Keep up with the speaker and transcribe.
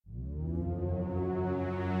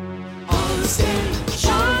stage,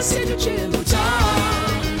 Sean Signature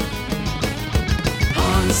Time.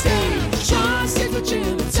 On stage, Sean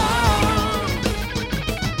Signature Time.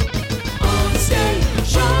 On stage,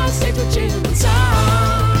 Sean Signature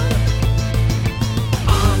Time.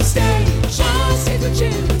 On stage, Sean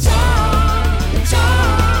Signature Time.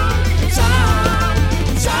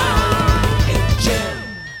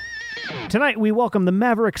 Tonight, we welcome the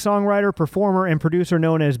maverick songwriter, performer, and producer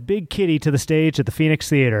known as Big Kitty to the stage at the Phoenix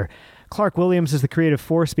Theater. Clark Williams is the creative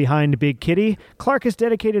force behind Big Kitty. Clark has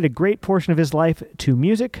dedicated a great portion of his life to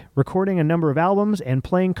music, recording a number of albums, and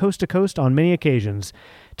playing coast to coast on many occasions.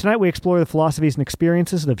 Tonight, we explore the philosophies and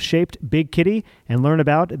experiences that have shaped Big Kitty and learn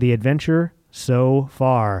about the adventure so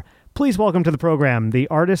far. Please welcome to the program the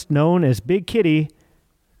artist known as Big Kitty,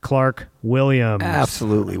 Clark Williams.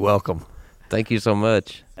 Absolutely. Welcome. Thank you so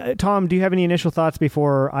much. Tom, do you have any initial thoughts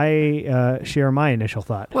before I share my initial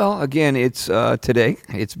thought? Well, again, it's today.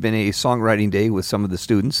 It's been a songwriting day with some of the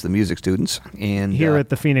students, the music students. And here at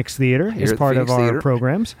the Phoenix Theater as part of our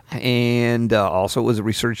programs. And also it was a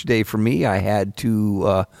research day for me. I had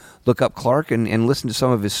to look up Clark and listen to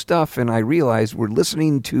some of his stuff, and I realized we're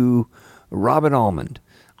listening to Robin Almond.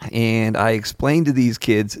 And I explained to these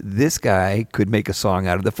kids, this guy could make a song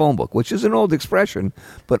out of the phone book, which is an old expression,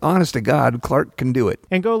 but honest to God, Clark can do it.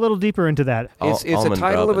 And go a little deeper into that. It's a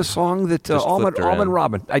title of a song that Almond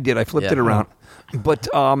Robin. I did. I flipped it around. But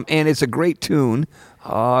and it's a great tune.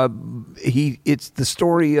 It's the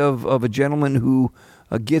story of a gentleman who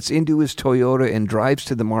gets into his Toyota and drives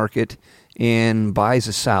to the market and buys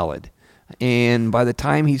a salad. And by the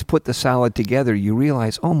time he's put the salad together, you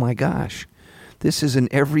realize, oh my gosh, this is an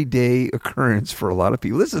everyday occurrence for a lot of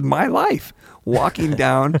people. This is my life, walking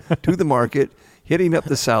down to the market, hitting up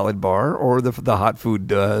the salad bar or the hot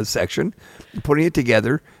food section, putting it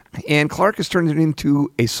together, and Clark has turned it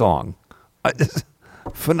into a song.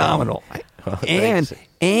 Phenomenal.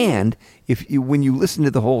 And when you listen to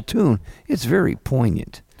the whole tune, it's very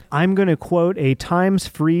poignant. I'm going to quote a Times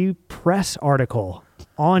Free Press article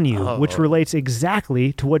on you, which relates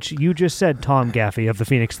exactly to what you just said, Tom Gaffey of the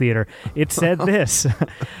Phoenix Theater. It said this.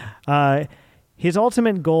 His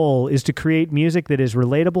ultimate goal is to create music that is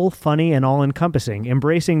relatable, funny, and all-encompassing,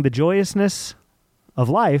 embracing the joyousness of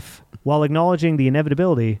life while acknowledging the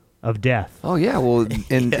inevitability of death. Oh yeah, well,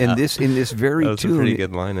 and this very that was tune, a pretty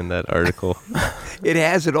good line in that article. It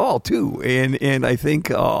has it all too, and I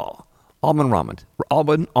think Almond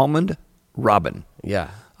Robin, yeah,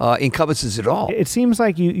 encompasses it all. It seems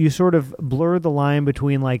like you sort of blur the line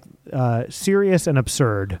between like serious and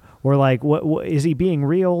absurd, or like what is he being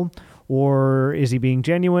real, or is he being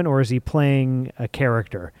genuine, or is he playing a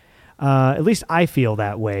character? At least I feel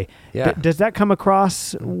that way. Yeah. Does that come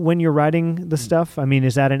across when you're writing the stuff? I mean,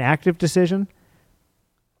 is that an active decision?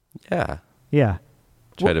 Yeah. Yeah.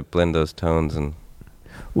 Try to blend those tones and.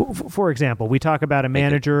 For example, we talk about a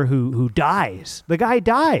manager who dies. The guy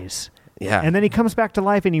dies. Yeah. And then he comes back to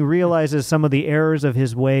life and he realizes some of the errors of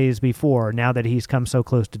his ways before, now that he's come so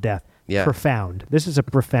close to death. Yeah. Profound. This is a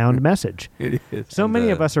profound message. It is. So many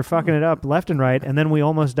of us are fucking it up left and right, and then we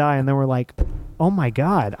almost die, and then we're like, oh my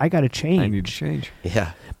God, I got to change. I need to change.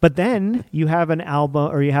 Yeah. But then you have an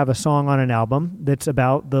album, or you have a song on an album that's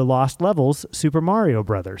about the Lost Levels, Super Mario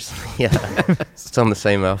Brothers. Yeah. It's on the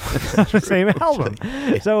same album. The same album.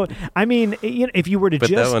 So, I mean, if you were to But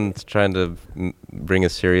just... that one's trying to bring a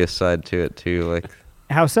serious side to it, too. Like,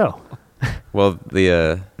 how so? well,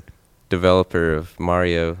 the developer of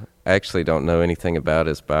Mario, I actually don't know anything about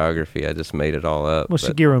his biography. I just made it all up. Well,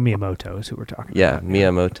 Shigeru Miyamoto is who we're talking about. Yeah,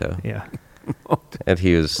 Miyamoto. Yeah. And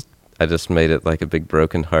I just made it like a big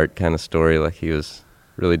broken heart kind of story. Like he was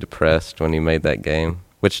really depressed when he made that game,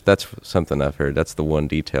 which that's something I've heard. That's the one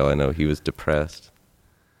detail I know. He was depressed.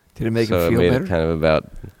 Did it make him feel better? So I made better? it kind of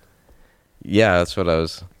about, yeah, that's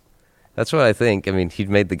what I think. I mean, he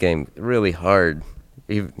made the game really hard.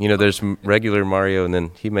 There's regular Mario, and then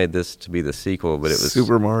he made this to be the sequel, but it was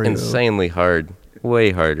Super Mario. insanely hard, way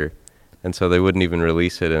harder. And so they wouldn't even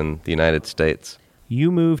release it in the United States. You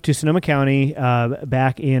moved to Sonoma County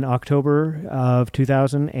back in October of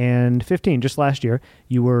 2015, just last year.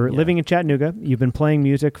 You were living in Chattanooga. You've been playing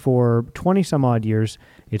music for 20-some-odd years,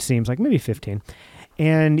 it seems like, maybe 15.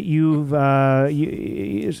 And you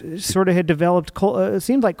sort of had developed, it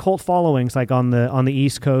seemed like cult followings, like on the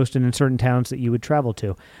East Coast and in certain towns that you would travel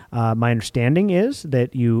to. My understanding is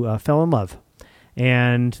that you fell in love,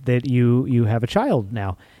 and that you have a child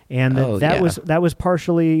now, and that was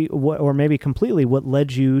partially or maybe completely what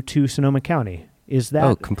led you to Sonoma County. Is that?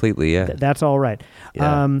 Oh, completely, yeah. That's all right.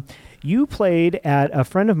 Yeah. You played at a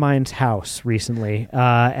friend of mine's house recently,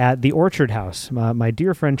 at the Orchard House. My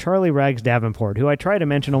dear friend Charlie Rags Davenport, who I try to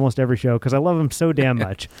mention almost every show because I love him so damn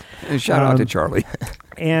much. And shout out to Charlie.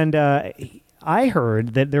 And I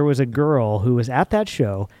heard that there was a girl who was at that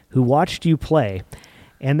show who watched you play,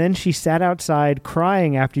 and then she sat outside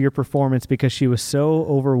crying after your performance because she was so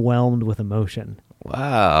overwhelmed with emotion.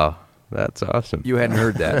 Wow. That's awesome. You hadn't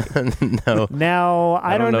heard that. No. Now,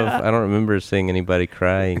 I don't know. I don't remember seeing anybody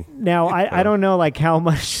crying. Now, I don't know like how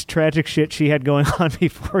much tragic shit she had going on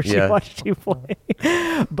before she watched you play.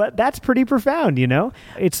 But that's pretty profound, you know?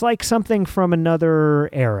 It's like something from another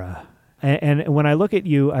era. And when I look at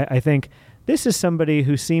you, I think, this is somebody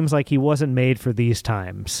who seems like he wasn't made for these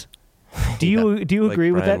times. Do you like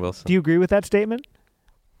agree with Brian that? Wilson. Do you agree with that statement?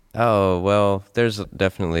 Oh, well, there's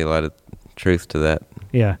definitely a lot of truth to that.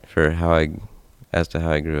 Yeah. As to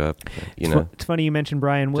how I grew up, you know. It's funny you mentioned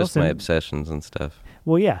Brian Wilson. Just my obsessions and stuff.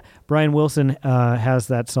 Well, yeah. Brian Wilson has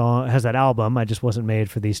that album, I Just Wasn't Made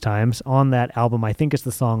for These Times. On that album, I think it's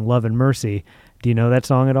the song Love and Mercy. Do you know that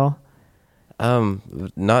song at all?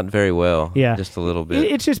 Not very well. Yeah. Just a little bit.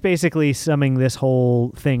 It's just basically summing this whole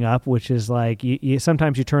thing up, which is like, you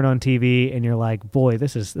sometimes you turn on TV and you're like, boy,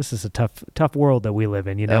 this is a tough world that we live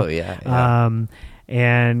in, you know? Oh, yeah.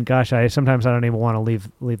 And gosh, sometimes I don't even want to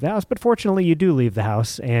leave the house, but fortunately you do leave the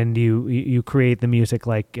house and you create the music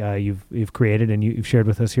like you've created and you've shared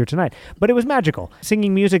with us here tonight. But it was magical,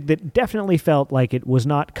 singing music that definitely felt like it was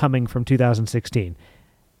not coming from 2016.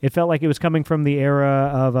 It felt like it was coming from the era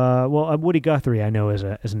of Woody Guthrie. I know as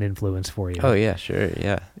an influence for you. Oh yeah, sure,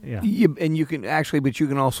 yeah. And you can actually, but you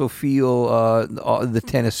can also feel the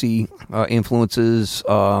Tennessee influences.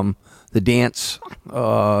 The dance,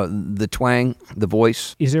 the twang, the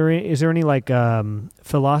voice. Is there any like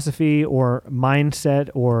philosophy or mindset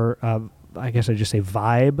or I guess I'd just say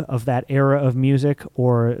vibe of that era of music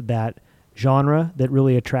or that genre that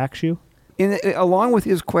really attracts you? Along with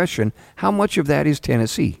his question, how much of that is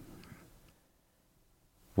Tennessee?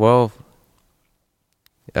 Well,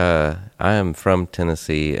 I am from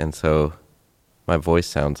Tennessee, and so my voice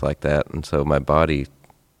sounds like that, and so my body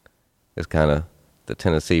is kind of the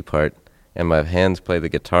Tennessee part. And my hands play the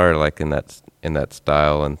guitar like in that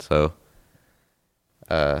style, and so,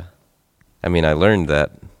 I learned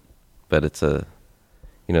that, but it's a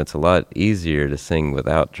lot easier to sing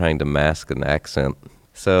without trying to mask an accent.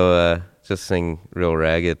 So just sing real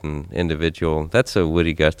ragged and individual. That's a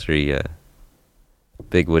Woody Guthrie,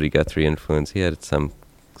 big Woody Guthrie influence. He had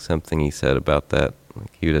something he said about that.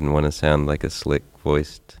 Like he didn't want to sound like a slick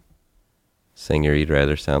voiced singer. He'd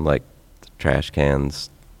rather sound like the trash cans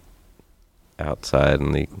outside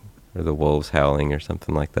and the wolves howling or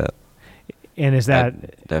something like that. And is that... I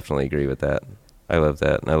definitely agree with that. I love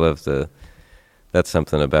that. And I love that's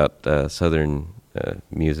something about Southern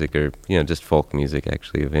music or, just folk music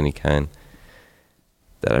actually of any kind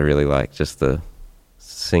that I really like. Just the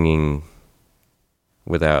singing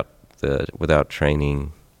without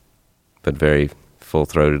training, but very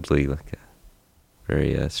full-throatedly, like a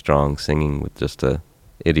very strong singing with just a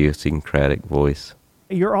idiosyncratic voice.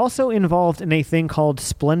 You're also involved in a thing called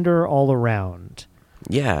Splendor All Around.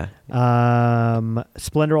 Yeah.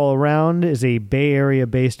 Splendor All Around is a Bay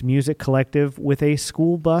Area-based music collective with a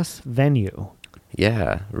school bus venue.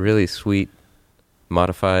 Yeah, really sweet,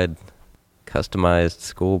 modified, customized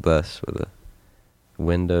school bus with the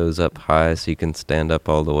windows up high so you can stand up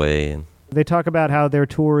all the way. And they talk about how their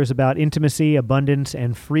tour is about intimacy, abundance,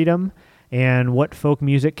 and freedom, and what folk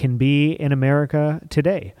music can be in America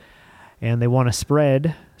today. And they want to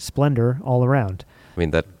spread splendor all around. I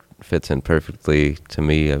mean, that fits in perfectly to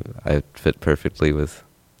me. I fit perfectly with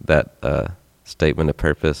that statement of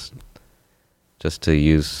purpose, just to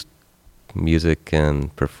use music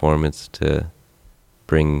and performance to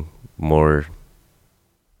bring more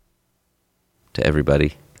to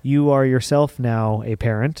everybody. You are yourself now a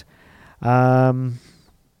parent. How's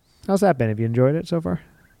that been? Have you enjoyed it so far?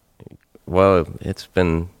 Well, it's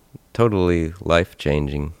been totally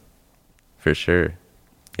life-changing. For sure.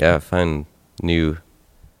 Yeah, I find new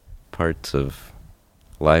parts of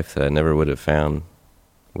life that I never would have found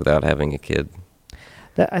without having a kid.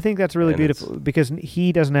 I think that's really beautiful because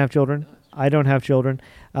he doesn't have children. I don't have children.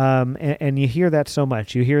 And you hear that so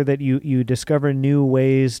much. You hear that you discover new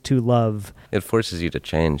ways to love. It forces you to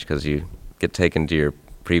change because you get taken to your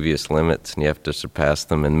previous limits and you have to surpass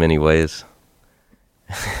them in many ways.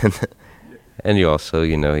 And you also,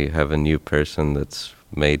 you have a new person that's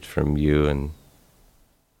made from you and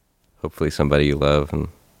hopefully somebody you love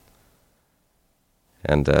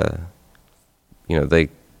and they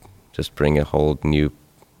just bring a whole new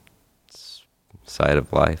side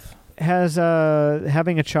of life. Has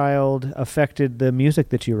having a child affected the music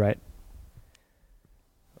that you write?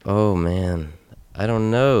 Oh, man. I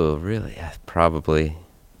don't know, really. Probably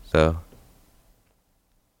so.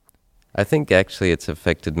 I think actually it's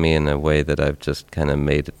affected me in a way that I've just kind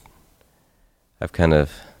of I've kind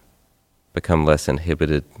of become less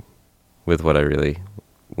inhibited with what I really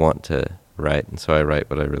want to write, and so I write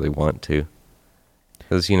what I really want to.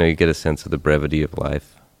 Because, you get a sense of the brevity of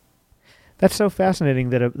life. That's so fascinating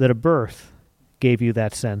that a birth gave you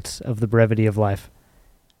that sense of the brevity of life.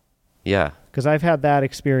 Yeah. Because I've had that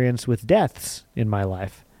experience with deaths in my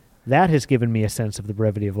life. That has given me a sense of the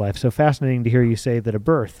brevity of life. So fascinating to hear you say that a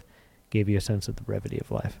birth gave you a sense of the brevity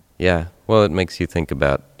of life. Yeah. Well, it makes you think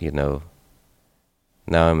about, now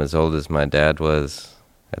I'm as old as my dad was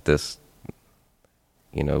at this,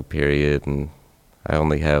 period, and I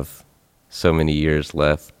only have so many years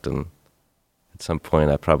left, and at some point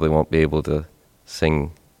I probably won't be able to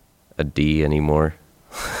sing a D anymore.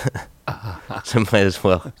 So might as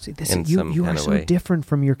well. See, you are so different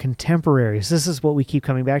from your contemporaries. This is what we keep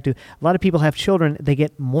coming back to. A lot of people have children, they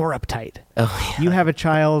get more uptight. Oh, yeah. You have a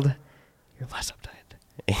child, you're less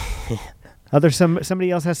uptight.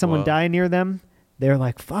 Somebody else has someone die near them, they're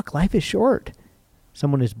like, fuck, life is short.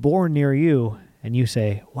 Someone is born near you, and you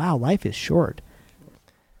say, wow, life is short.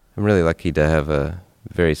 I'm really lucky to have a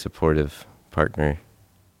very supportive partner,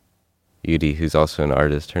 Yudi, who's also an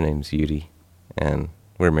artist. Her name's Yudi, and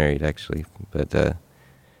we're married, actually, but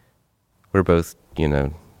we're both,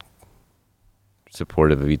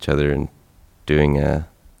 supportive of each other and doing,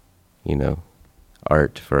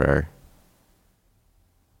 art for our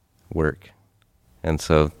work. And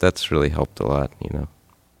so that's really helped a lot,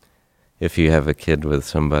 If you have a kid with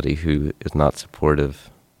somebody who is not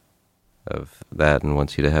supportive of that and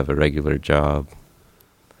wants you to have a regular job,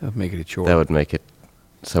 that would make it a chore. That would make it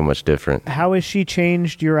so much different. How has she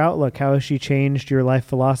changed your outlook? How has she changed your life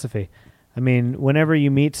philosophy? I mean, whenever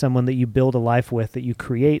you meet someone that you build a life with, that you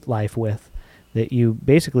create life with, that you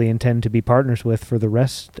basically intend to be partners with for the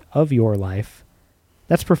rest of your life,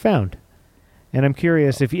 that's profound. And I'm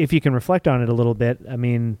curious if you can reflect on it a little bit. I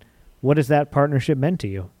mean, what has that partnership meant to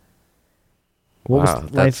you? What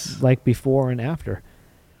was life like before and after?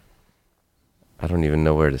 I don't even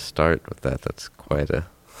know where to start with that. That's quite a...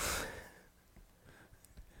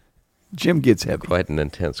 Jim gets heavy. Quite an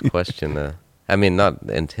intense question. I mean, not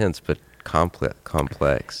intense, but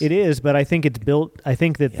complex. It is, but I think it's built. I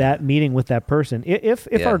think that meeting with that person, if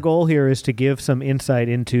our goal here is to give some insight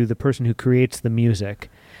into the person who creates the music,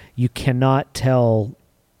 you cannot tell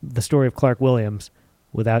the story of Clark Williams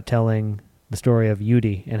without telling the story of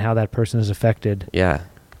Yudi and how that person is affected. Yeah.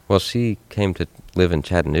 Well, she came to live in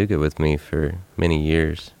Chattanooga with me for many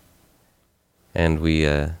years, and we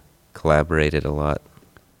collaborated a lot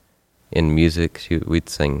in music. We'd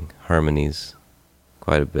sing harmonies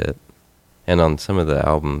quite a bit. And on some of the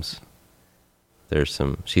albums,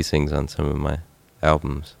 she sings on some of my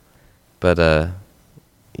albums. But,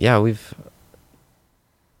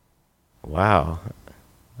 wow.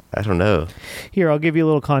 I don't know. Here, I'll give you a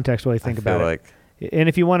little context while you think about it. And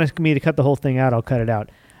if you want me to cut the whole thing out, I'll cut it out.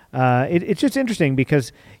 It's just interesting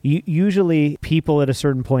because usually people at a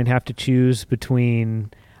certain point have to choose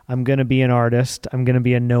between, I'm going to be an artist, I'm going to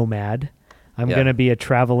be a nomad, I'm going to be a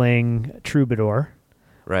traveling troubadour,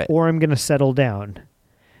 right? Or I'm going to settle down.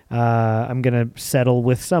 I'm going to settle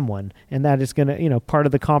with someone. And that is going to, part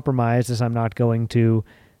of the compromise is I'm not going to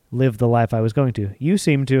live the life I was going to. You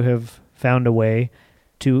seem to have found a way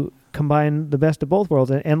to combine the best of both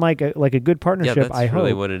worlds, and like a good partnership. Yeah, that's I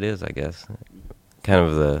really hope. what it is, I guess. Kind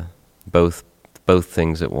of the both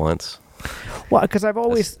things at once. Well, because I've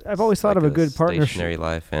always thought of a good partnership, stationary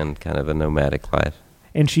life and kind of a nomadic life.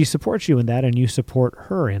 And she supports you in that, and you support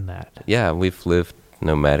her in that. Yeah, we've lived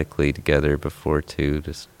nomadically together before too,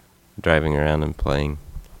 just driving around and playing,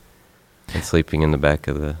 and sleeping in the back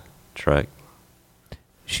of the truck.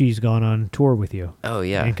 She's gone on tour with you. Oh,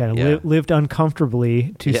 yeah. And kind of lived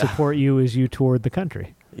uncomfortably to support you as you toured the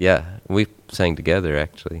country. Yeah, we sang together,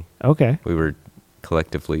 actually. Okay. We were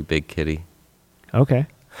collectively Big Kitty. Okay.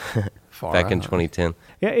 Back in 2010.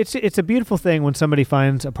 Yeah, it's a beautiful thing when somebody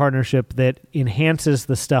finds a partnership that enhances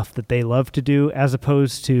the stuff that they love to do as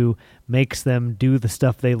opposed to makes them do the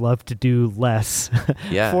stuff they love to do less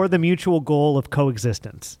for the mutual goal of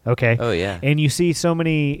coexistence. Okay? Oh, yeah. And you see so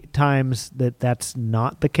many times that that's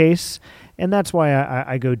not the case, and that's why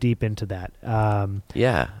I go deep into that.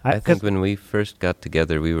 I think when we first got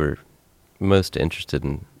together, we were most interested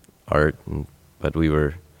in art, but we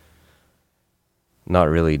were not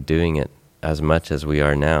really doing it as much as we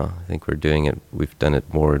are now. I think we've done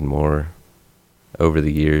it more and more over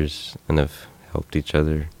the years, and have helped each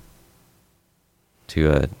other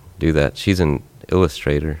to do that. She's an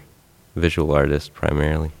illustrator, visual artist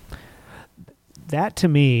primarily. That, to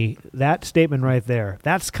me, that statement right there,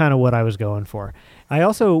 that's kind of what I was going for. I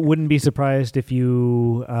also wouldn't be surprised if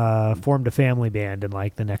you formed a family band in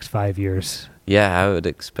like the next 5 years. Yeah, I would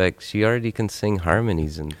expect. She already can sing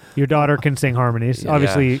harmonies. And your daughter can sing harmonies. Yeah,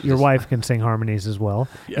 obviously, your wife can sing harmonies as well.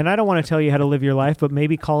 Yeah. And I don't want to tell you how to live your life, but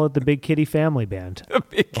maybe call it the Big Kitty Family Band.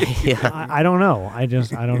 Yeah. I don't know. I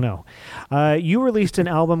don't know. You released an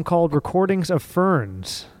album called Recordings of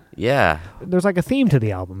Ferns. Yeah. There's like a theme to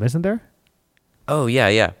the album, isn't there? Oh,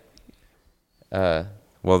 yeah.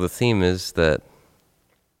 Well, the theme is that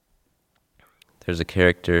there's a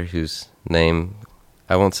character whose name,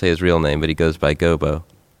 I won't say his real name, but he goes by Gobo.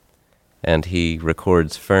 And he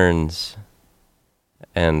records ferns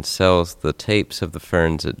and sells the tapes of the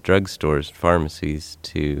ferns at drugstores and pharmacies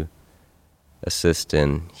to assist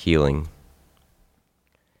in healing.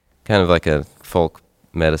 Kind of like a folk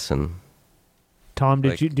medicine. Tom,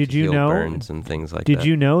 did you know burns and things like that? Did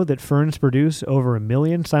you know that ferns produce over 1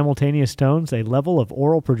 million simultaneous tones, a level of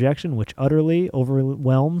aural projection which utterly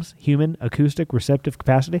overwhelms human acoustic receptive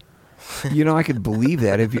capacity? You know, I could believe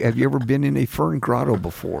that. Have you ever been in a fern grotto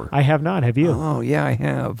before? I have not. Have you? Oh, yeah, I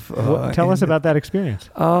have. Tell us about that experience.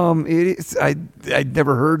 It is. I'd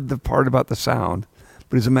never heard the part about the sound,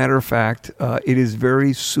 but as a matter of fact, it is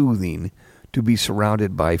very soothing to be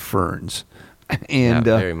surrounded by ferns. And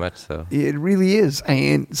very much so. It really is.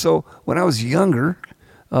 And so when I was younger,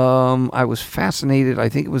 I was fascinated. I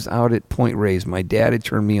think it was out at Point Reyes. My dad had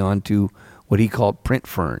turned me on to what he called print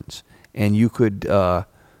ferns. And you could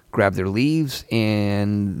grab their leaves,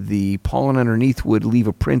 and the pollen underneath would leave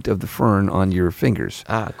a print of the fern on your fingers.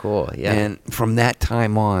 Ah, cool. Yeah. And from that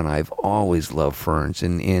time on, I've always loved ferns.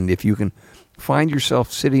 And if you can find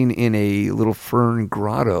yourself sitting in a little fern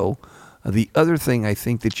grotto, the other thing I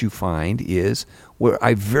think that you find is where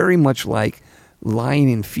I very much like lying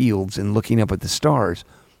in fields and looking up at the stars.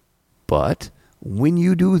 But when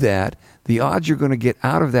you do that, the odds you're going to get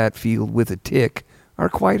out of that field with a tick are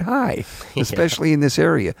quite high, especially in this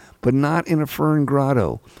area, but not in a fern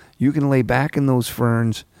grotto. You can lay back in those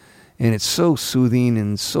ferns, and it's so soothing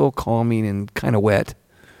and so calming and kind of wet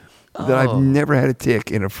that I've never had a tick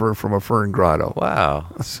from a fern grotto. Wow.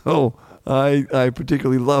 So I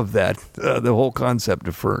particularly love that, the whole concept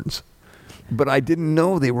of ferns. But I didn't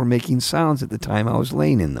know they were making sounds at the time I was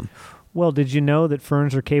laying in them. Well, did you know that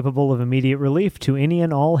ferns are capable of immediate relief to any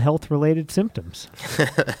and all health-related symptoms?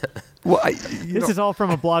 Well, this is all from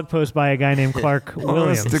a blog post by a guy named Clark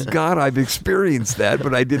Williams. Honest to God, I've experienced that,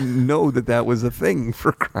 but I didn't know that was a thing,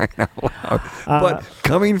 for crying out loud. But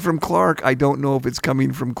coming from Clark, I don't know if it's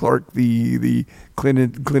coming from Clark the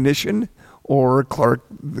clinician or Clark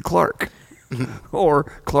the Clark. Or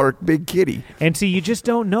Clark Big Kitty. And see, you just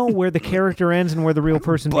don't know where the character ends and where the real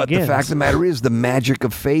person begins. But the fact of the matter is, the magic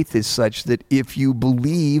of faith is such that if you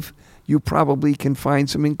believe, you probably can find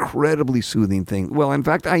some incredibly soothing things. Well, in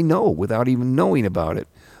fact, I know, without even knowing about it,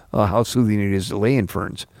 how soothing it is to lay in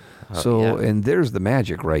ferns. And there's the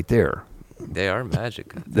magic right there. They are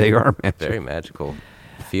magic. They are magic. Very magical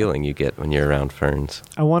feeling you get when you're around ferns.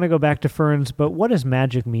 I want to go back to ferns, but what does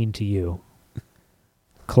magic mean to you?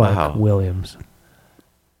 Clark Williams.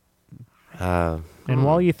 And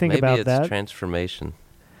while you think about that... Maybe it's transformation,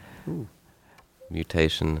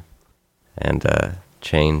 mutation, and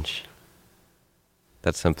change.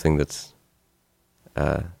 That's something that's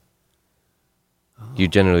you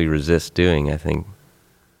generally resist doing, I think.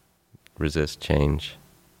 Resist change.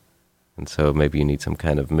 And so maybe you need some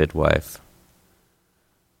kind of midwife,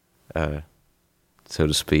 so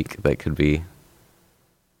to speak, that could be...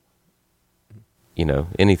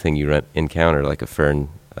 anything you encounter, like a fern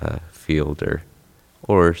field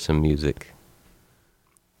or some music,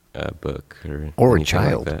 book or a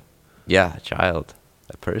child. Like that. Yeah, a child,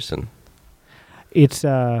 a person. It's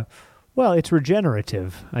it's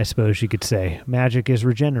regenerative, I suppose you could say. Magic is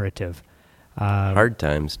regenerative. Hard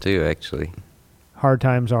times too, actually. Hard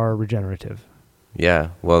times are regenerative. Yeah,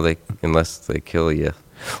 well, unless they kill you.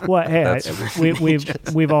 Well, hey,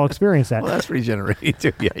 we've all experienced that. Well, that's regenerating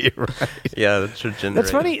too. Yeah, you're right. Yeah, that's regenerating.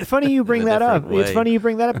 That's funny you bring that up. Way. It's funny you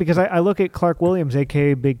bring that up because I look at Clark Williams,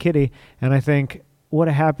 a.k.a. Big Kitty, and I think, what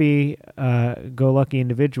a happy-go-lucky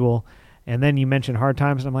individual. And then you mention hard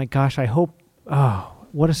times, and I'm like, gosh, I hope... Oh,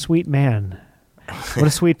 what a sweet man. What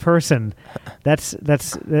a sweet person. That's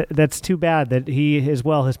too bad that he as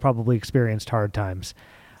well has probably experienced hard times.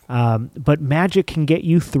 But magic can get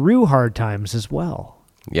you through hard times as well.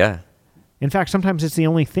 Yeah. In fact, sometimes it's the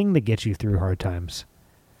only thing that gets you through hard times.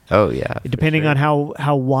 Oh, yeah. Depending on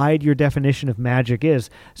how wide your definition of magic is.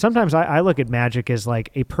 Sometimes I look at magic as like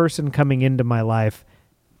a person coming into my life,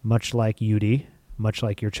 much like Yudi, much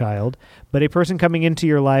like your child, but a person coming into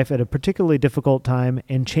your life at a particularly difficult time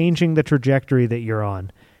and changing the trajectory that you're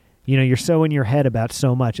on. You know, you're so in your head about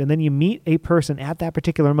so much, and then you meet a person at that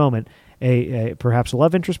particular moment, a perhaps a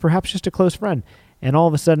love interest, perhaps just a close friend, and all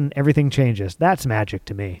of a sudden everything changes. That's magic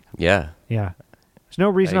to me. Yeah. Yeah. There's no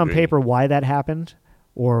reason on paper why that happened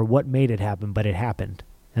or what made it happen, but it happened,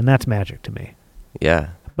 and that's magic to me. Yeah.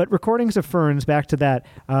 But Recordings of Ferns, back to that,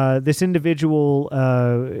 this individual,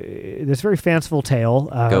 this very fanciful tale,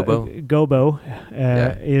 Gobo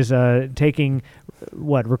is taking,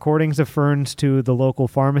 recordings of ferns to the local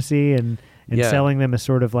pharmacy and selling them as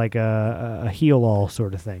sort of like a heal-all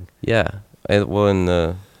sort of thing. Yeah. Well, in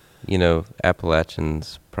the,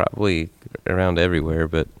 Appalachians, probably around everywhere,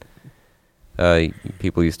 but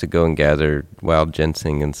people used to go and gather wild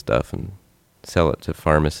ginseng and stuff and sell it to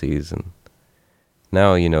pharmacies, and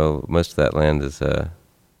now, most of that land is, all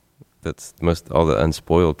the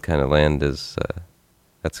unspoiled kind of land is,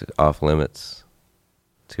 that's off limits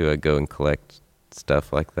to go and collect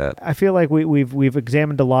stuff like that. I feel like we've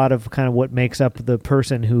examined a lot of kind of what makes up the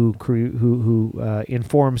person who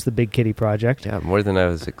informs the Big Kitty Project. Yeah, more than I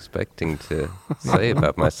was expecting to say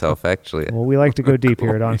about myself, actually. Well, we like to go deep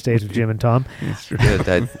here at On Stage with Jim and Tom. Good.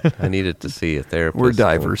 I needed to see a therapist. We're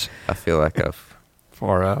divers. I feel like I've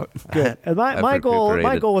far out. Good. And my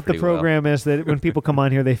goal with the program is that when people come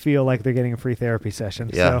on here, they feel like they're getting a free therapy session.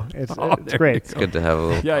 Yeah. So it's great. It's good to have a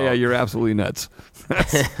little. Yeah, you're absolutely nuts.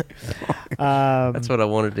 That's what I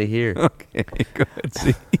wanted to hear. Okay, good.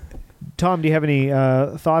 See? Tom, do you have any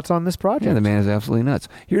thoughts on this project? Yeah, the man is absolutely nuts.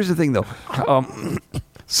 Here's the thing, though.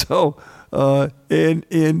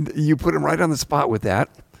 And you put him right on the spot with that.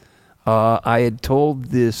 I had told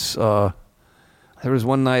this. There was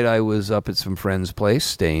one night I was up at some friend's place,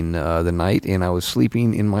 staying the night, and I was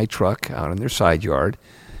sleeping in my truck out in their side yard.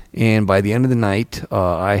 And by the end of the night,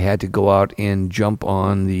 I had to go out and jump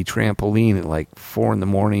on the trampoline at like 3 or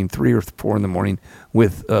 4 in the morning,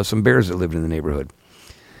 with some bears that lived in the neighborhood.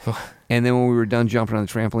 And then when we were done jumping on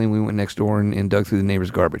the trampoline, we went next door and dug through the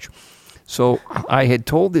neighbor's garbage. So I had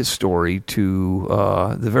told this story to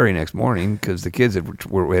the very next morning, because the kids had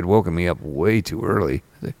woken me up way too early.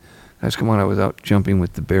 Guys, come on, I was out jumping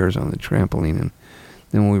with the bears on the trampoline, and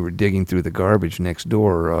then when we were digging through the garbage next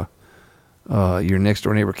door, your next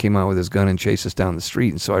door neighbor came out with his gun and chased us down the street,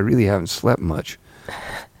 and so I really haven't slept much.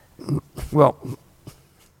 Well,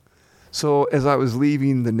 so as I was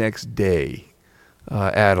leaving the next day,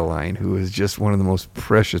 Adeline, who is just one of the most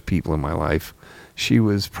precious people in my life, she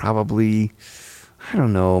was probably, I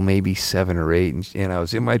don't know, maybe 7 or 8, and I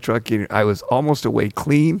was in my truck, I was almost awake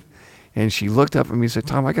clean. And she looked up at me and said,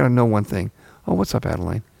 "Tom, I got to know one thing." "Oh, what's up,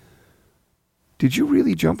 Adeline?" "Did you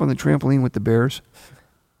really jump on the trampoline with the bears?"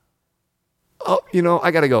 "Oh,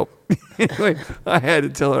 I got to go." Anyway, I had to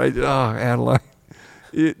tell her, Adeline,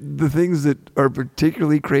 the things that are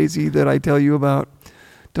particularly crazy that I tell you about,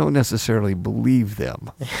 don't necessarily believe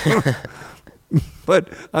them. But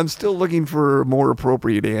I'm still looking for a more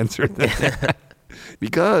appropriate answer than that.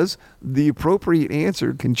 Because the appropriate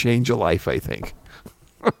answer can change a life, I think.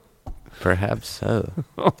 Perhaps so.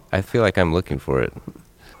 I feel like I'm looking for it.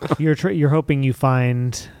 You're hoping you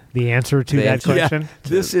find the answer to that question? Yeah,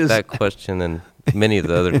 this is that question and many of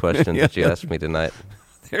the other questions that you asked me tonight.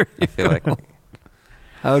 I feel like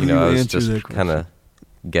how do you I was answer just that kind of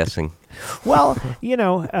guessing. Well,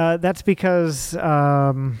 that's because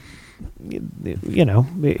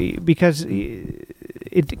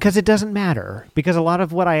because it doesn't matter, because a lot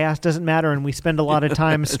of what I ask doesn't matter, and we spend a lot of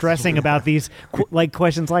time stressing about these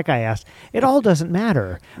questions like I asked. It all doesn't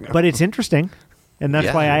matter, but it's interesting, and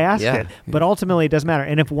that's why I asked it. But ultimately, it doesn't matter.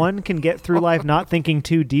 And if one can get through life not thinking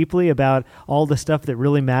too deeply about all the stuff that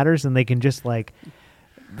really matters, and they can just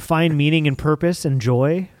find meaning and purpose and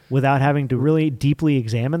joy without having to really deeply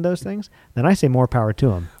examine those things, then I say more power to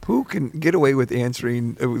them. Who can get away with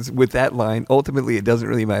answering with that line, ultimately it doesn't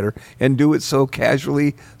really matter, and do it so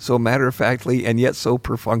casually, so matter-of-factly, and yet so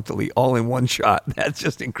perfunctorily, all in one shot? That's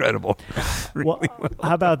just incredible. Well,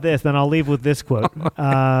 how about this? Then I'll leave with this quote.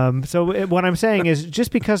 So what I'm saying is,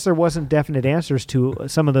 just because there wasn't definite answers to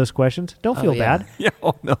some of those questions, don't feel bad. Yeah,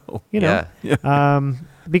 no.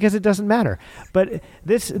 Because it doesn't matter. But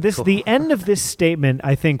the end of this statement,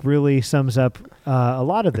 I think, really sums up a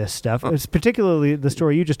lot of this stuff. It's particularly the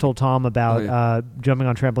story you just told, Tom, about jumping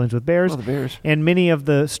on trampolines with bears. Oh, the bears. And many of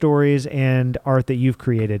the stories and art that you've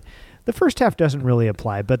created. The first half doesn't really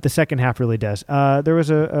apply, but the second half really does. There was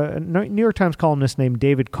a New York Times columnist named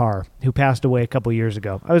David Carr who passed away a couple years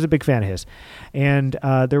ago. I was a big fan of his. And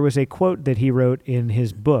there was a quote that he wrote in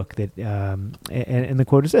his book, that, and the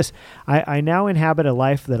quote is this: I now inhabit a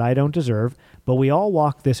life that I don't deserve, but we all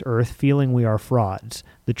walk this earth feeling we are frauds.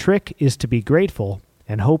 The trick is to be grateful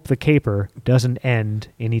and hope the caper doesn't end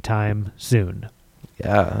anytime soon.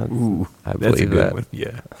 Yeah, I that's a believe good that. one.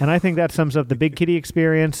 Yeah. And I think that sums up the Big Kitty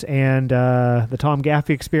experience and the Tom Gaffey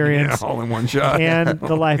experience. Yeah, all in one shot. And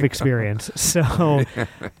the life experience. So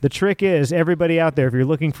the trick is, everybody out there, if you're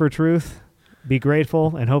looking for truth, be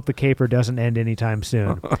grateful and hope the caper doesn't end anytime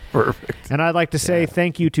soon. Perfect. And I'd like to say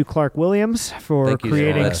thank you to Clark Williams for Thank you so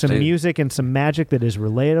creating much, some dude. music and some magic that is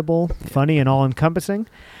relatable, funny, and all-encompassing.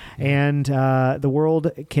 And the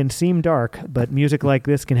world can seem dark, but music like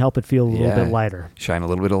this can help it feel a little bit lighter. Shine a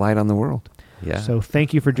little bit of light on the world. Yeah. So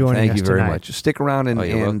thank you for joining us Thank you very tonight. much. Stick around and,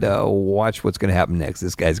 you're watch what's going to happen next.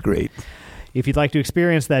 This guy's great. If you'd like to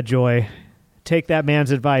experience that joy, take that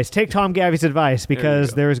man's advice. Take Tom Gaffey's advice,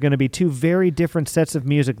 because there's going to be two very different sets of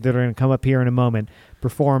music that are going to come up here in a moment,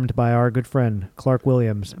 performed by our good friend, Clark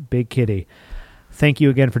Williams, Big Kitty. Thank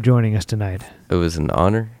you again for joining us tonight. It was an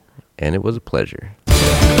honor, and it was a pleasure.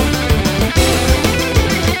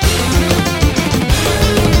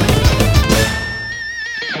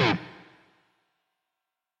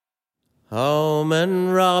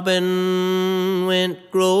 Almond Robin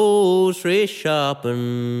went grocery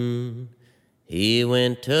shopping. He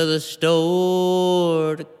went to the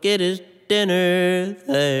store to get his dinner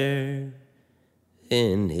there.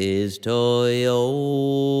 In his Toyota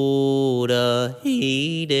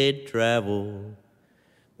he did travel.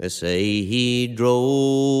 They say he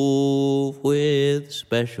drove with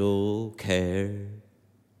special care.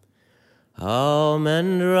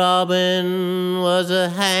 Almond Robin was a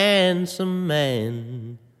handsome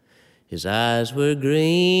man. His eyes were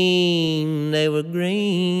green, they were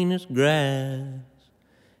green as grass.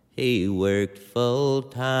 He worked full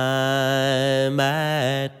time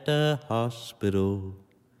at the hospital.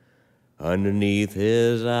 Underneath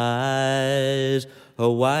his eyes, a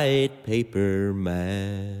white paper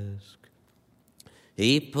mask.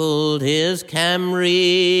 He pulled his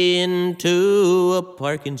Camry into a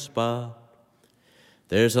parking spot.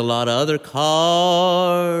 There's a lot of other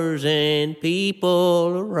cars and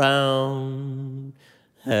people around.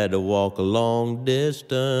 Had to walk a long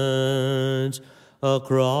distance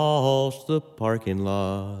across the parking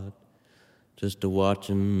lot just to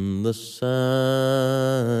watching the sun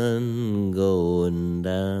going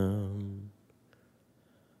down.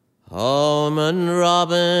 Almond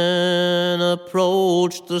Robin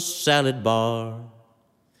approached the salad bar.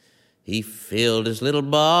 He filled his little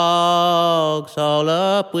box all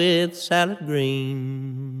up with salad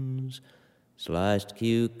greens, sliced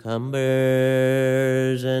cucumbers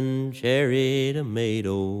and cherry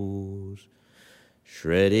tomatoes,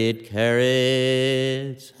 shredded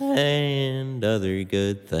carrots and other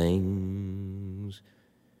good things.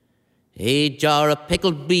 A jar of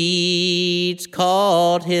pickled beets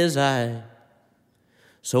caught his eye,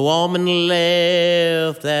 so Almond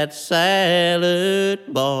left that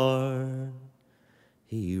salad bar.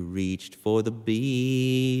 He reached for the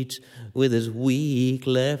beets with his weak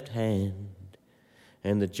left hand,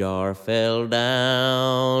 and the jar fell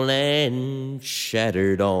down and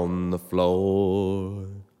shattered on the floor.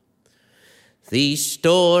 The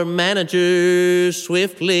store manager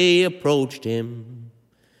swiftly approached him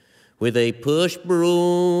with a push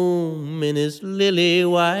broom in his lily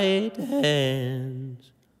white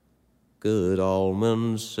hands. Good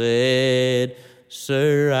Almond said,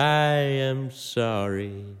 "Sir, I am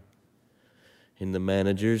sorry." And the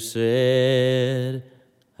manager said,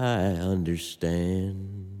 "I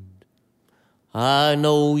understand. I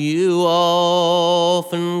know you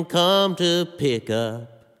often come to pick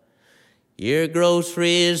up your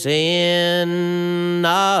groceries in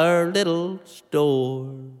our little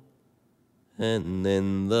store." And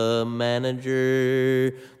then the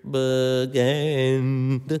manager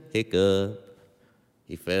began to hiccup.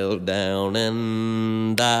 He fell down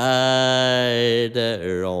and died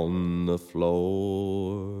there on the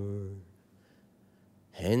floor.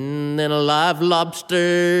 And then a live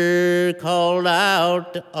lobster called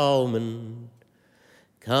out to Almond,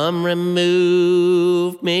 "Come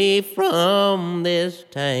remove me from this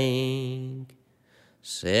tank."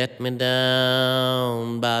 Set me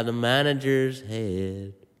down by the manager's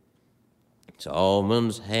head. It's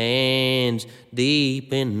Almond's hands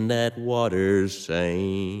deep in that water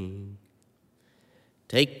sank.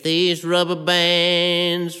 "Take these rubber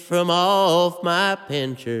bands from off my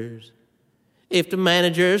pinchers if the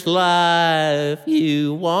manager's life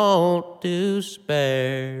you want to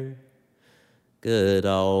spare. Good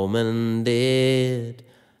Almond did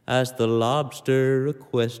as the lobster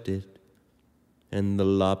requested, and the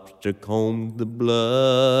lobster combed the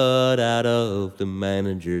blood out of the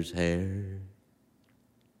manager's hair.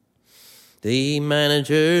 The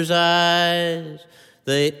manager's eyes,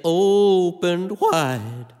 they opened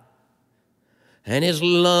wide, and his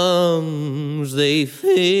lungs, they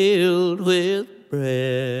filled with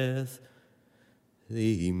breath.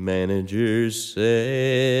 The manager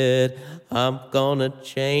said, I'm gonna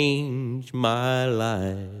change my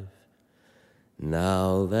life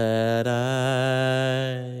now that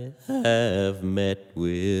I have met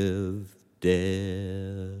with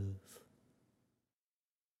death.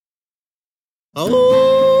 On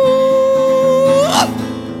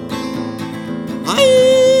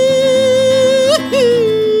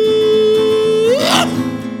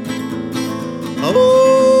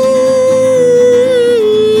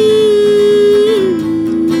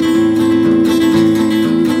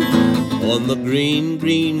the green,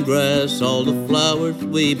 green grass, all the flowers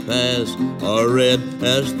we pass are red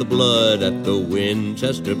as the blood at the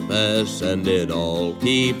Winchester Pass, and it all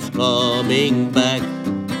keeps coming back,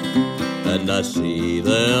 and I see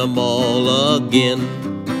them all again.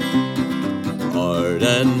 Art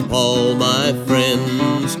and Paul, my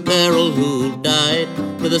friends, Carol who died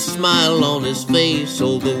with a smile on his face.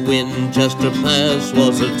 Oh, the Winchester Pass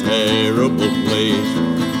was a terrible place.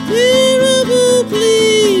 Terrible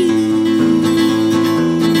place.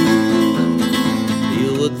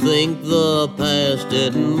 You would think the past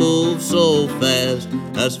didn't move so fast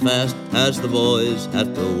as the boys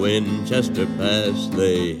at the Winchester Pass.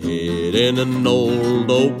 They hid in an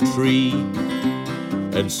old oak tree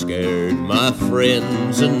and scared my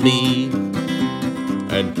friends and me.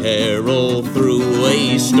 And Carol threw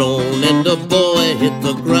a stone and a boy hit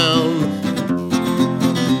the ground,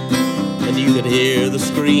 and you could hear the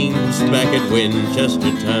screams back at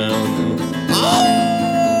Winchester town.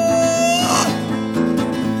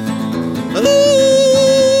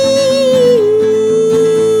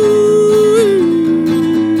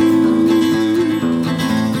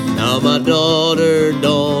 Now my daughter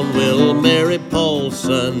Dawn will marry Paul's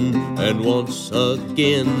son, and once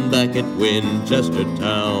again back at Winchester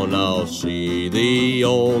town I'll see the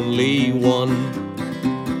only one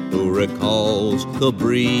who recalls the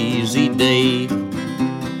breezy day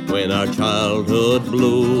when our childhood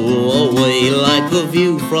blew away like a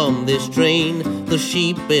view from this train. The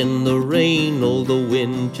sheep in the rain, oh, the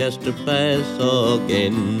Winchester Pass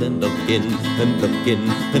again and again and again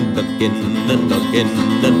and again and again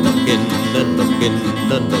and again and again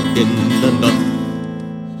and again and again.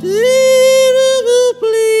 Terrible place.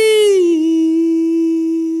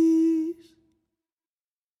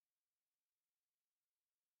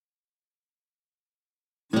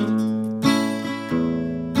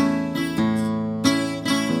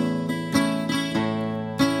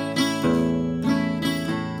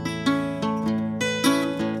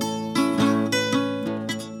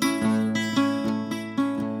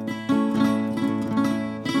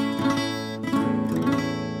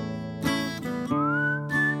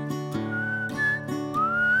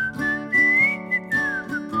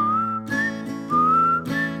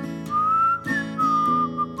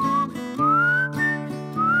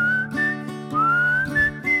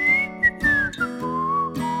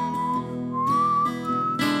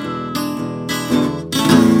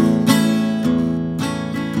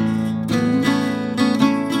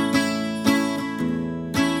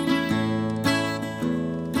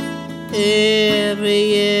 Every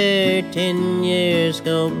year, 10 years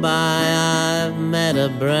go by, I've met a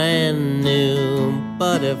brand new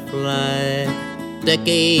butterfly.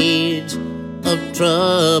 Decades of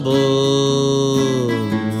trouble,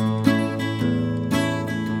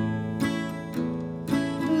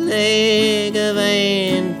 leg of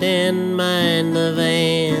ant and mind of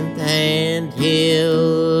ant, ant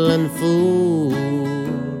hill and food.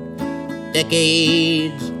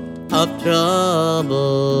 Decades of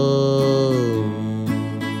trouble.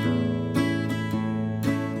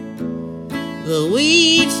 The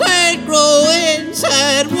weeds that grow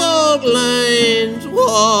inside walled lines,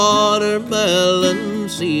 watermelon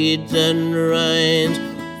seeds and rinds,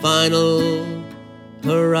 final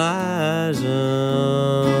horizon.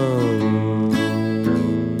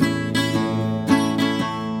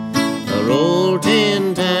 I rolled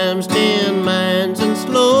 10 times 10 miles, and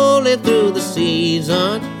slowly through the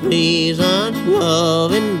season,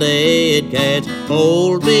 loving dead cats,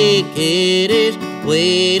 old big kitties,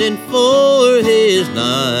 waiting for his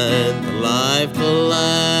ninth life to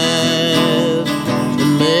last.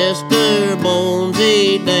 And Mr. Bone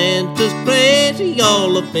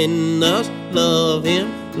all up in us. Love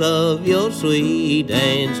him, love your sweet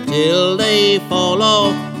hands till they fall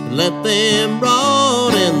off. Let them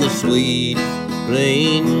rot in the sweet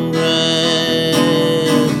green grass.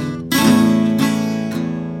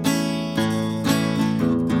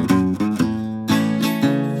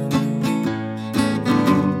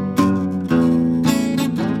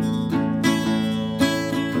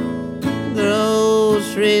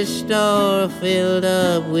 Grocery store filled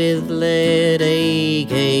up with lead,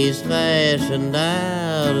 AKs fashioned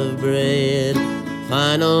out of bread.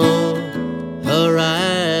 Final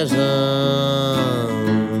horizon.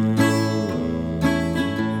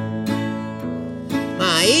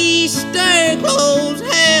 My Easter clothes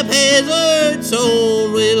haphazard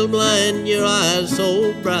sewn will blind your eyes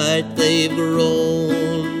so bright they've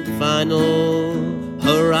grown. Final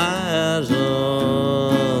horizon.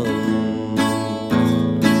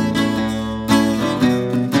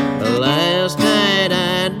 Last night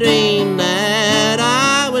I dreamed that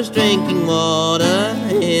I was drinking water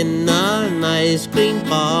in an ice cream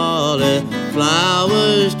parlor.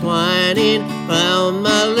 Flowers twining round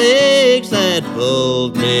my legs that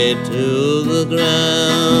pulled me to the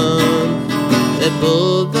ground. They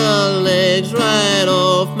pulled the legs right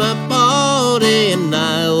off my body, and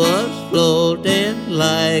I was floating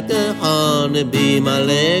like a honeybee. My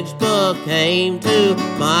legs became two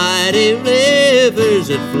mighty rivers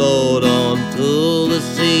that flowed onto the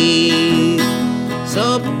sea.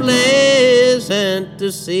 So pleasant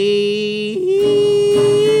to see.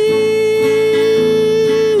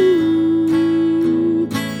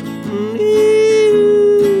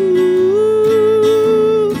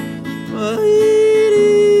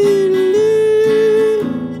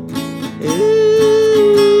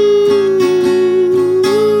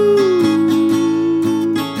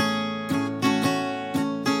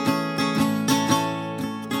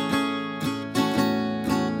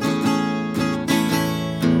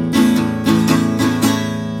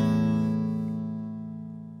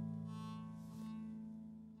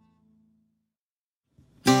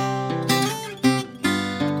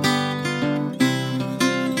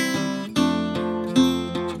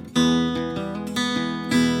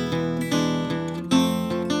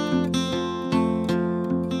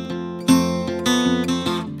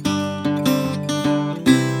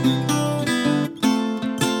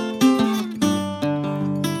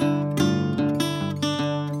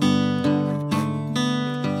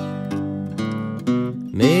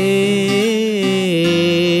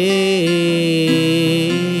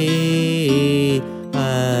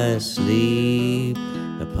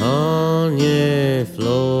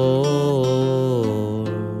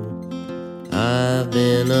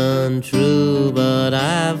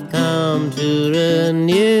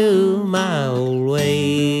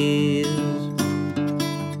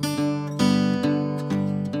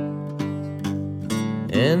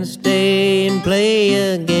 And stay and play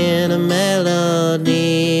again a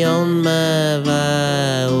melody on my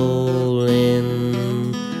violin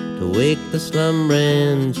to wake the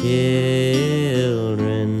slumbering children.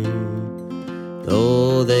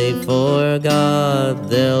 Though they forgot,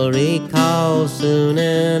 they'll recall soon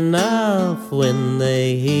enough when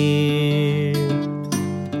they hear.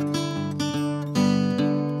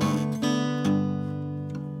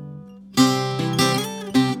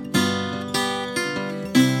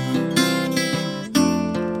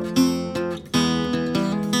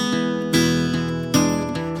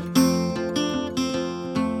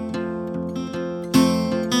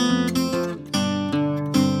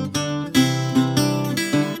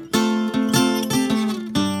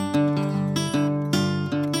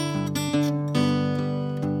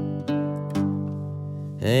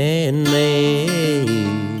 And maybe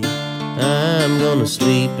I'm gonna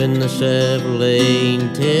sleep in the Chevrolet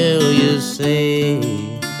until you say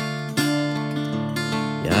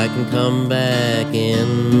I can come back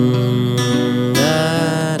in.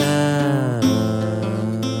 Da, da,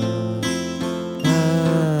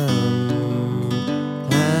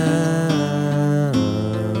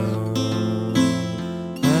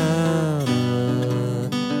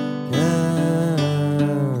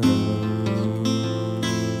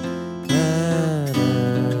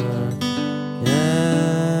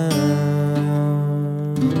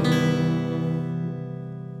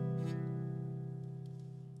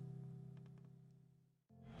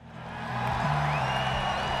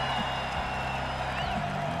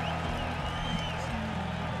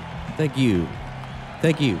 Thank you.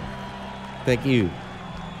 Thank you. Thank you.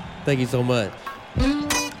 Thank you so much.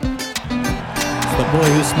 It's the boy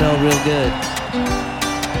who smelled real good.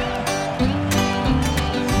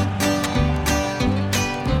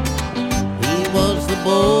 He was the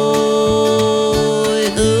boy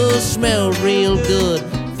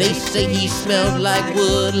say he smelled like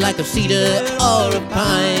wood, like a cedar or a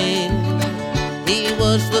pine. He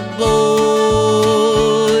was the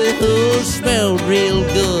boy who smelled real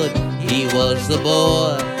good. He was the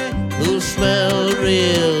boy who smelled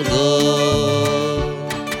real good.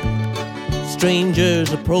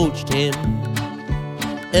 Strangers approached him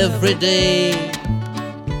every day.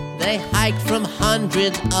 They hiked from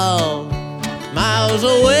hundreds of miles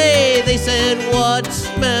away. They said, what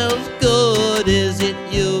smells good? Is it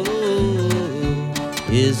you?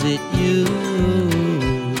 Is it you?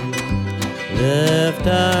 Left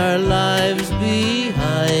our lives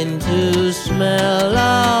behind to smell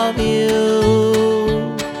of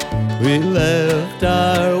you. We left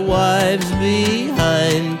our wives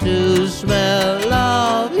behind to smell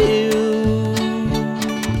of you.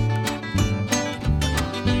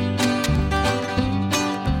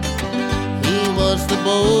 He was the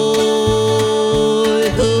boy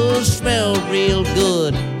who smelled real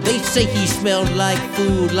good. They say he smelled like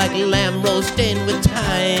food, like lamb roasting with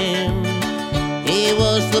thyme. He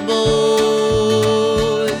was the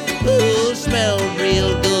boy who smelled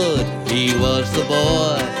real good. He was the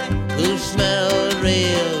boy who smelled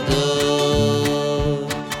real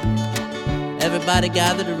good. Everybody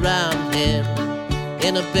gathered around him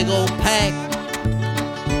in a big old pack.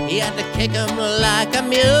 He had to kick him like a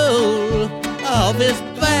mule off his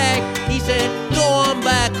back. He said, go on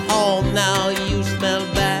back home now, you smell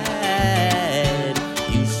bad.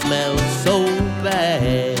 You smell so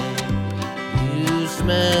bad. You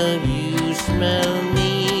smell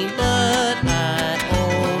me, but I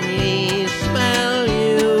only smell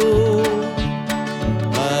you.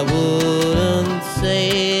 I wouldn't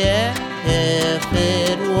say it if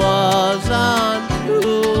it was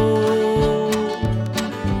untrue.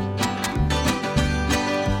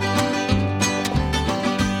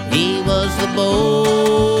 He was the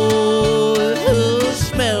boy who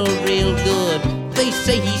smelled real good. They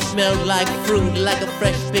say he smelled like fruit, like a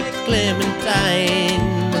fresh picked clementine.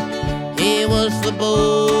 He was the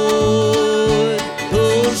boy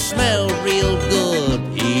who smelled real good.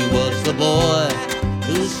 He was the boy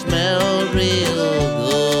who smelled real good.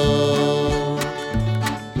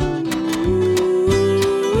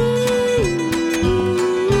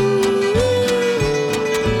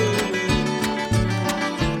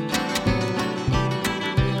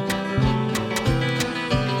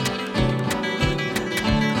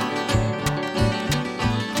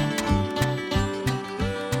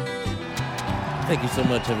 Thank you so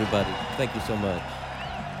much, everybody. Thank you so much.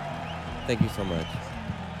 Thank you so much.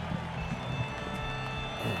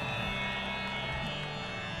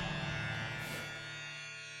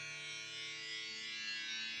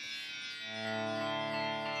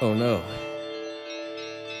 Oh no.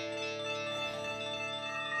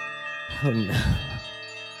 Oh no.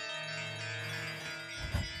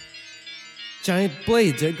 Giant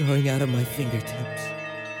blades are growing out of my fingertips.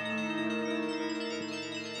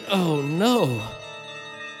 Oh no.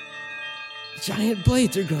 Giant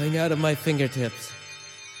blades are growing out of my fingertips.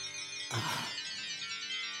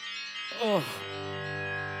 Oh.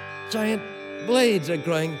 Giant blades are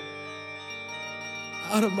growing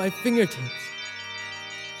out of my fingertips.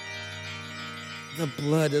 The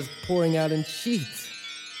blood is pouring out in sheets.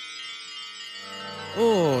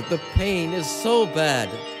 Oh, the pain is so bad.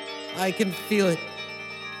 I can feel it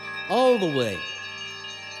all the way.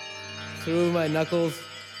 Through my knuckles,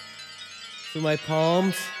 through my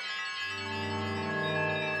palms,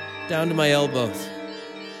 down to my elbows.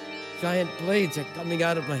 Giant blades are coming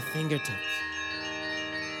out of my fingertips.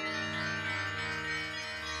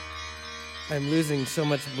 I'm losing so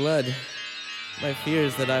much blood. My fear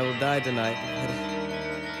is that I will die tonight.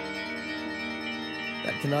 But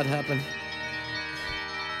that cannot happen.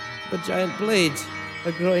 But giant blades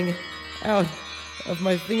are growing out of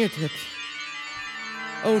my fingertips.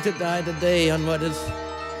 Oh, to die today on what has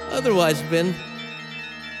otherwise been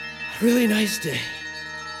a really nice day.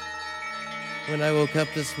 When I woke up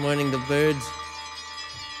this morning, the birds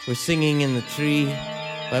were singing in the tree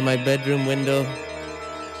by my bedroom window.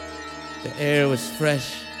 The air was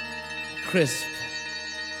fresh, crisp.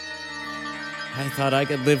 I thought I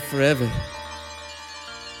could live forever.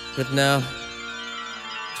 But now,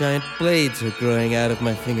 giant blades are growing out of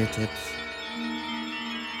my fingertips.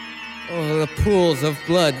 Oh, the pools of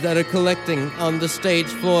blood that are collecting on the stage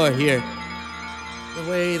floor here. The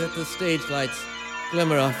way that the stage lights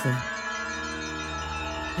glimmer off them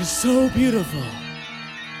is so beautiful.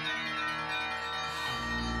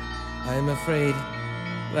 I am afraid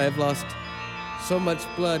that I have lost so much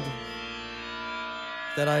blood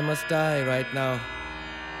that I must die right now.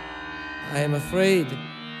 I am afraid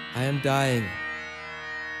I am dying.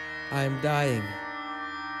 I am dying.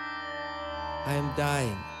 I am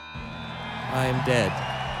dying. I am dead.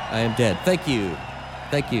 I am dead. Thank you.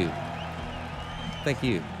 Thank you. Thank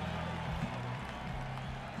you.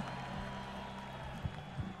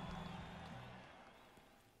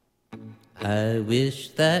 I wish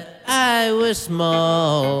that I were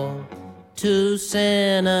small, 2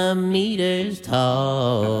 centimeters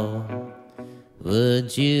tall.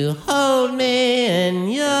 Would you hold me in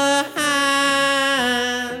your hand?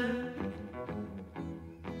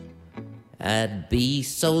 I'd be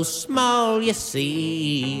so small, you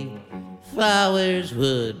see, flowers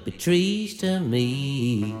would be trees to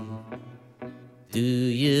me. Do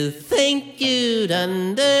you think you'd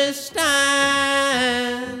understand?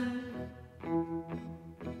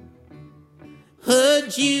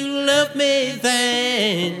 Would you love me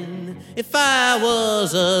then if I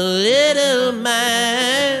was a little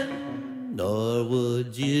man? Or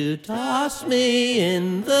would you toss me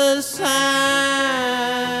in the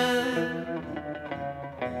sand?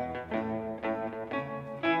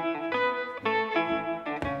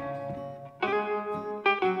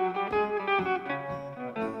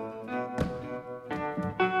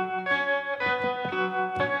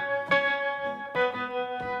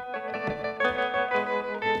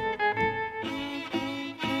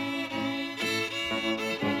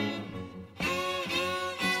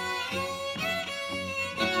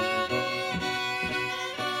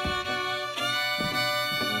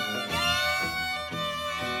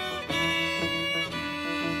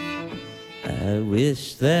 I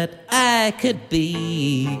wish that I could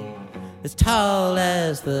be as tall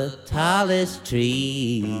as the tallest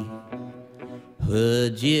tree.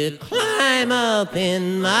 Would you climb up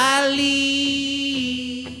in my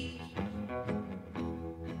leaves?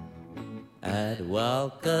 I'd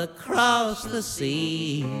walk across the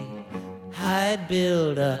sea. I'd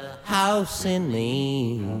build a house in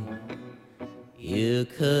me. You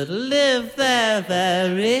could live there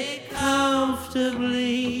very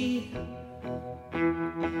comfortably.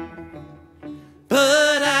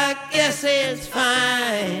 But I guess it's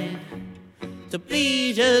fine to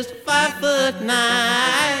be just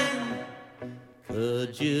 5'9".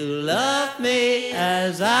 Could you love me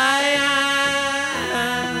as I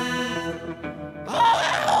am? Oh,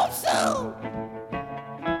 I hope so.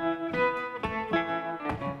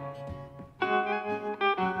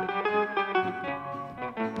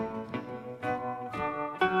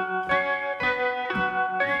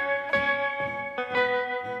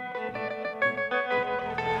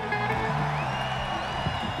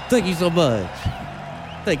 Thank you so much.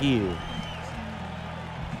 Thank you.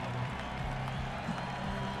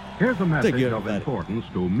 Here's a message of importance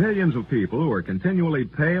to millions of people who are continually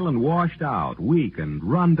pale and washed out, weak and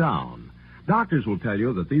run down. Doctors will tell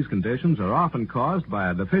you that these conditions are often caused by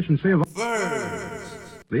a deficiency of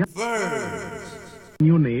the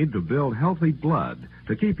you need to build healthy blood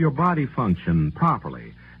to keep your body function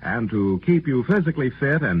properly and to keep you physically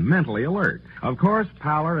fit and mentally alert. Of course,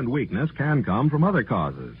 pallor and weakness can come from other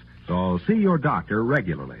causes, so see your doctor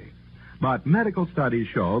regularly. But medical studies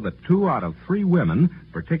show that 2 out of 3 women,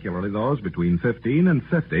 particularly those between 15 and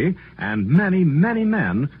 50, and many, many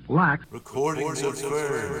men, lack recordings of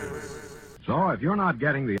Fern. So if you're not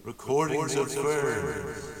getting the recordings of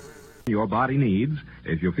Fern your body needs,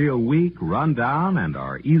 if you feel weak, run down, and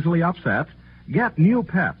are easily upset, get new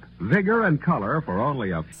pep, vigor, and color for only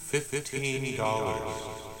 $15.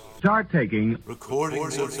 Start taking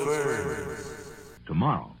recordings of Fern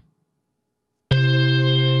tomorrow.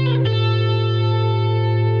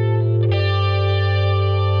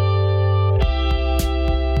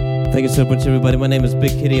 Thank you so much, everybody. My name is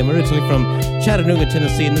Big Kitty. I'm originally from Chattanooga,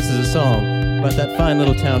 Tennessee, and this is a song about that fine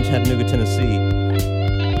little town, Chattanooga, Tennessee.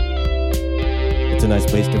 It's a nice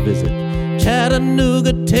place to visit.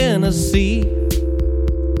 Chattanooga, Tennessee.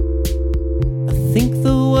 I think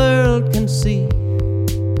the world can see,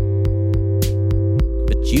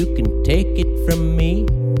 but you can take it from me.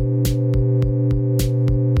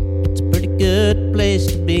 It's a pretty good place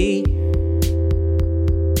to be.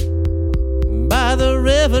 By the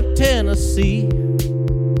river Tennessee,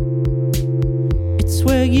 it's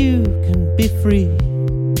where you can be free.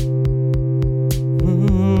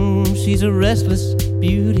 She's a restless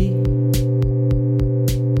beauty,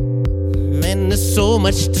 man, there's so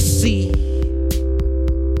much to see,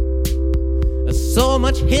 so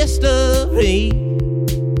much history.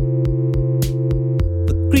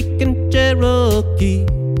 The Creek and Cherokee,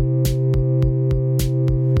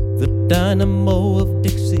 the dynamo of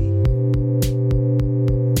Dixie.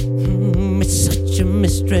 It's such a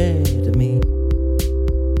mystery to me.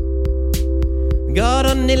 Got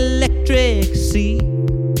an electric sea,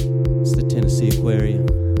 it's the Tennessee Aquarium.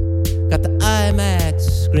 Got the IMAX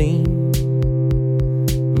screen,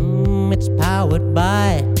 powered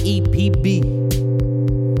by EPB.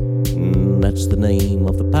 That's the name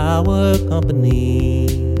of the power company.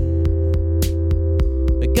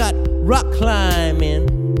 We got rock climbing.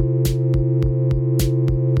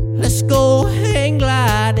 Let's go hang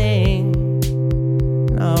gliding.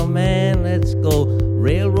 Oh man, let's go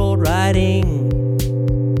railroad riding.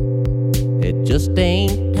 It just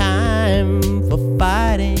ain't time for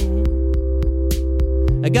fighting.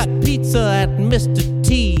 I got pizza at Mr.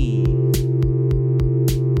 T's.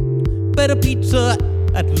 Better pizza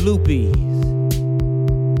at Loopy's.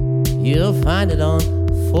 You'll find it on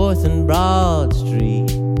 4th and Broad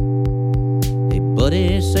Street. Hey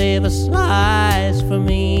buddy, save a slice for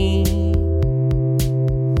me.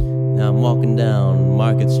 Now I'm walking down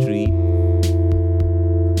Market Street,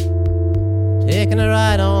 taking a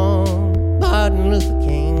ride on Martin Luther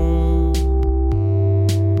King.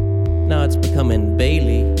 Now it's becoming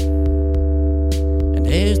Bailey, and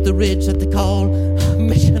there's the ridge that they call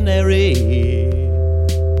Missionary.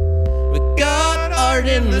 We got art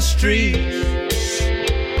in the streets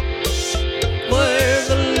where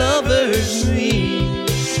the lovers meet.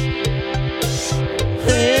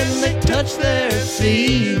 Then they touch their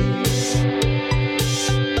feet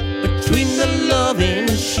between the loving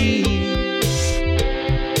sheets.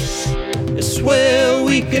 It's where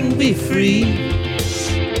we can be free.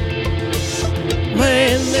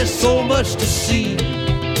 Man, there's so much to see.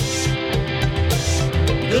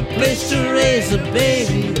 Good place to raise a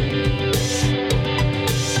baby.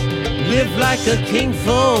 Live like a king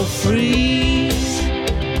for free.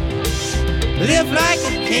 Live like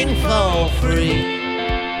a king for free.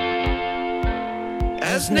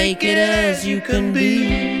 As naked as you can be.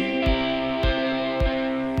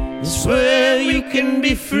 It's where you can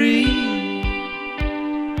be free.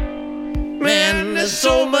 Man, there's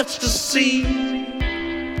so much to see.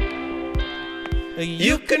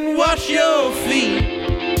 You can wash your feet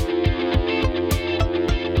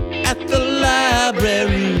at the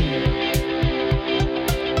library.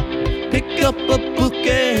 Pick up a book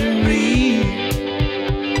and read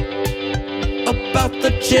about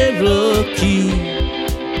the Cherokee.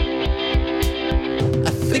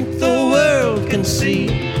 I think the world can see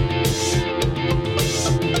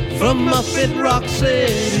from up at Rock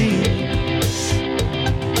City.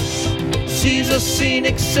 She's a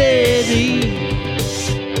scenic city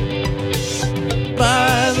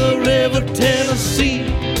by the river Tennessee.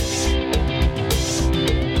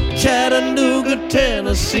 Chattanooga,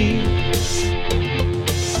 Tennessee.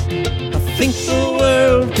 I think the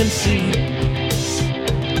world can see,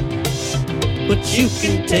 but you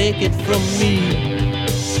can take it from me.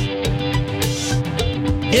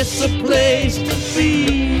 It's a place to be.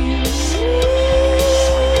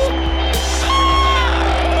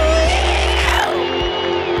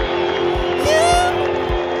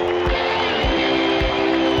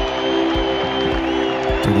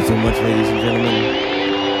 Thank you so much, ladies and gentlemen.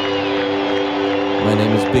 My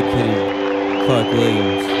name is Big Kitty Clark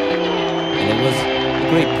Williams, and it was a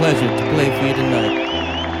great pleasure to play for you tonight.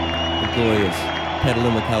 The glorious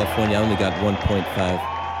Petaluma, California. I only got 1.5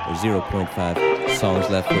 or 0.5 songs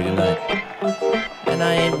left for you tonight. And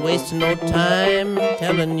I ain't wasting no time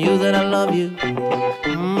telling you that I love you.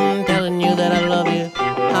 Telling you that I love you.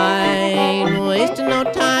 I ain't wasting no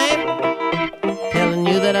time telling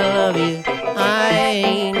you that I love you. I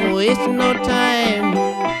ain't wasting no time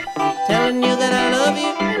telling you that I love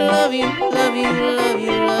you, love you, love you, love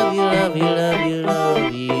you, love you, love you, love you,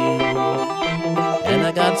 love you. And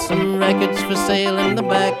I got some records for sale in the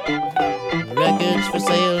back, records for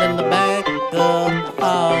sale in the back of the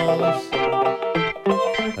house.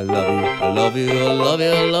 I love you, I love you, I love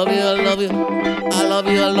you, I love you, I love you, I love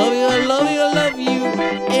you, I love you, I love you, I love you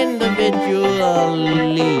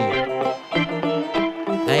individually.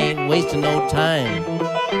 I ain't wasting no time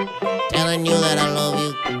telling you that I love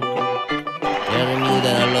you, telling you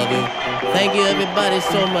that I love you. Thank you everybody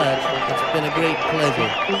so much. It's been a great pleasure,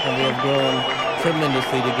 and we have grown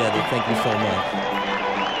tremendously together. Thank you so much.